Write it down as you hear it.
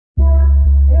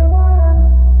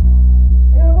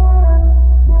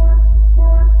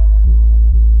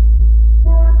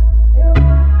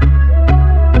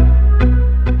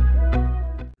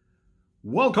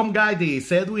Welcome guys, this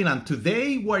is Edwin, and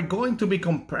today we're going to be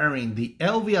comparing the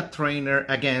Elvia trainer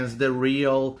against the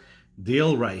real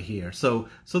deal right here. So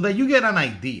that you get an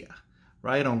idea,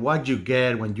 right, on what you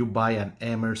get when you buy an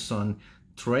Emerson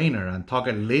trainer, and talk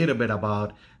a little bit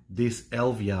about this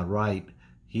Elvia right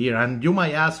here. And you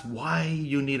might ask why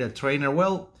you need a trainer.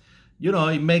 Well, you know,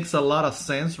 it makes a lot of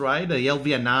sense, right? The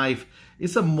Elvia knife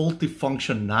is a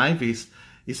multifunction knife.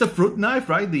 It's a fruit knife,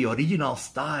 right? The original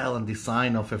style and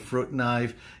design of a fruit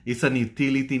knife. It's an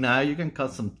utility knife. You can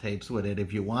cut some tapes with it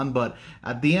if you want, but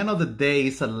at the end of the day,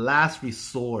 it's a last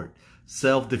resort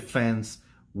self-defense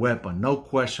weapon. No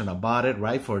question about it,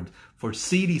 right? For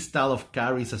city style of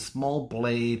carry, it's a small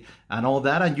blade and all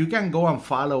that. And you can go and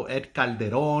follow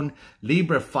Calderon,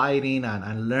 Libre Fighting,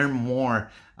 and learn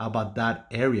more about that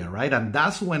area, right? And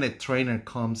that's when a trainer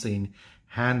comes in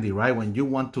handy, right? When you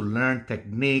want to learn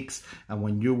techniques and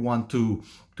when you want to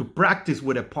practice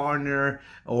with a partner,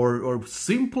 or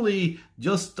simply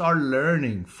just start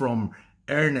learning from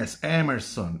Ernest,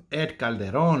 Emerson, Ed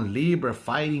Calderon, Libre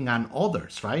Fighting, and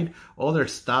others, right? Other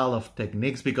style of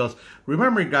techniques. Because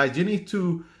remember guys, you need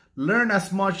to learn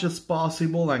as much as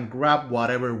possible and grab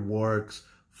whatever works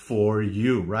for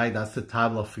you, right? That's the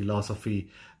type of philosophy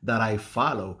that I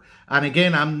follow. And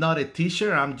again, I'm not a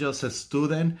teacher, I'm just a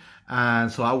student,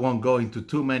 and so I won't go into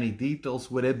too many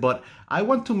details with it, but I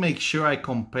want to make sure I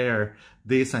compare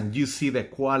this and you see the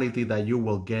quality that you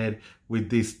will get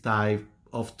with this type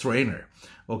of trainer.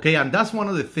 Okay, and that's one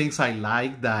of the things I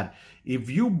like, that if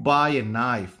you buy a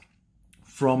knife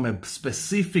from a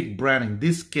specific brand, in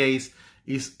this case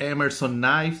is Emerson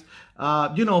knives,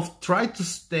 you know, try to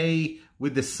stay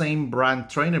with the same brand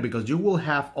trainer, because you will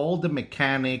have all the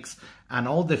mechanics and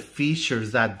all the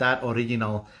features that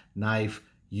original knife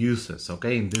uses.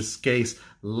 Okay, in this case,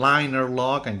 liner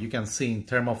lock, and you can see in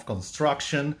terms of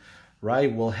construction,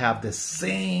 right, we'll have the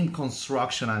same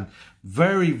construction. And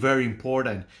very, very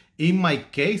important, in my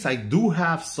case, I do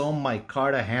have some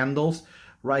micarta handles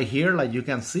right here, like you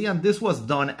can see, and this was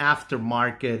done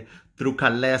aftermarket through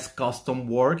Calais Custom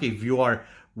Work. If you are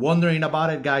wondering about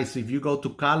it, guys, if you go to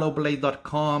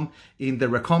caloblade.com, in the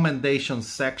recommendations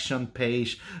section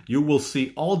page, you will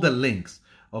see all the links,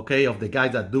 okay, of the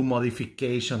guys that do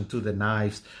modification to the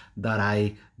knives that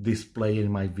I display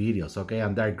in my videos, okay?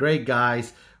 And they're great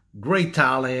guys, great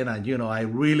talent, and you know, I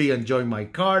really enjoy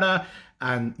micarta,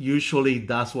 and usually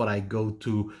that's what I go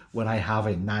to when I have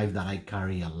a knife that I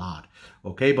carry a lot,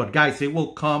 okay? But guys, it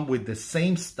will come with the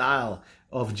same style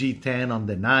of G10 on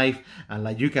the knife, and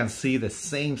like you can see, the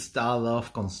same style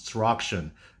of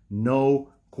construction, no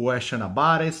question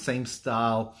about it. Same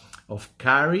style of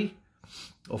carry,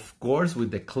 of course,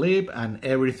 with the clip and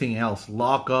everything else,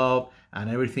 lock up and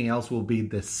everything else will be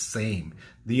the same.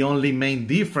 The only main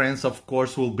difference, of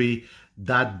course, will be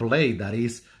that blade that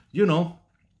is, you know,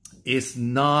 it's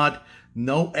not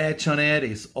no edge on it.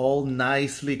 It's all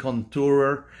nicely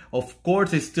contoured. Of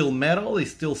course, it's still metal,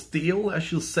 it's still steel, I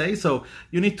should say. So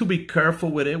you need to be careful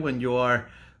with it when you are,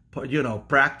 you know,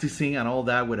 practicing and all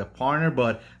that with a partner.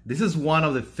 But this is one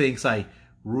of the things I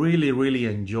really, really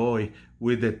enjoy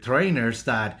with the trainers,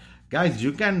 that guys,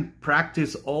 you can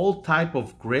practice all type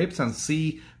of grips and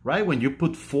see, right, when you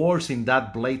put force in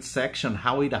that blade section,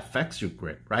 how it affects your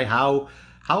grip, right? How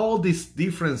all these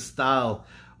different style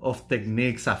of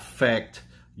techniques affect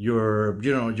your,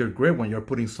 you know, your grip when you're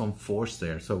putting some force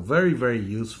there. So very, very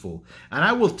useful. And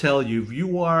I will tell you, if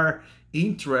you are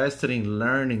interested in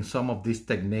learning some of these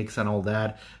techniques and all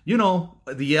that, you know,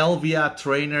 the Elvia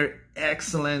trainer,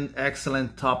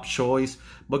 excellent top choice.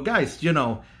 But guys, you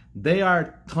know, there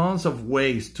are tons of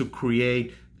ways to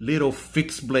create little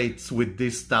fixed blades with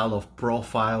this style of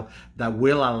profile that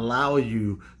will allow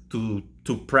you to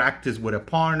practice with a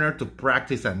partner, to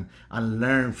practice and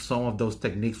learn some of those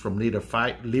techniques from Libre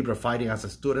Fighting as a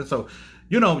student. So,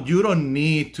 you know, you don't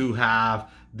need to have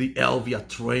the Elvia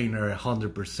trainer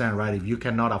 100%, right? If you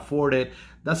cannot afford it,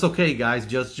 that's okay, guys.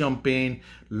 Just jump in,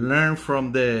 learn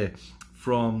from the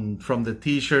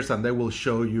teachers, and they will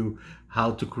show you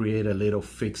how to create a little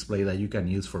fixed blade that you can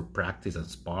use for practice and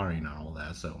sparring and all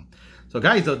that. So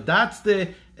guys, so that's the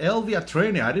Elvia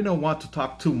trainer. I didn't want to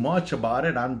talk too much about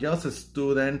it. I'm just a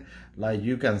student, like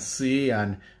you can see,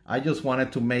 and I just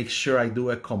wanted to make sure I do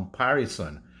a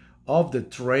comparison of the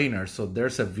trainer. So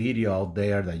there's a video out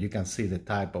there that you can see the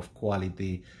type of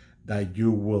quality that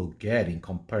you will get in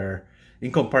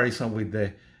comparison with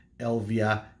the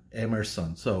Elvia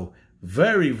Emerson. So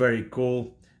very, very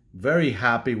cool. Very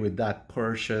happy with that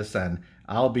purchase, and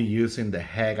I'll be using the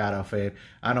heck out of it.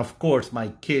 And of course, my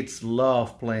kids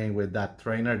love playing with that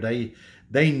trainer.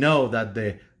 They know that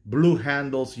the blue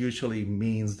handles usually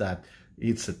means that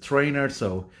it's a trainer,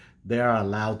 so they are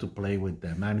allowed to play with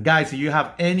them. And guys, if you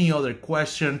have any other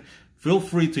question, feel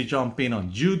free to jump in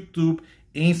on YouTube,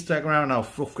 Instagram,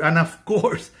 and of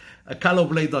course,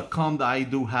 caloblade.com, that I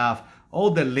do have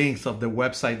all the links of the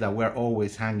website that we're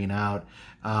always hanging out,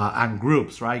 and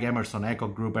groups, right? Emerson Echo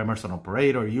Group, Emerson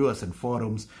Operator, USN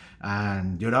Forums,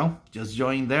 and, you know, just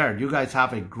join there. You guys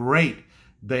have a great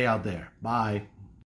day out there. Bye.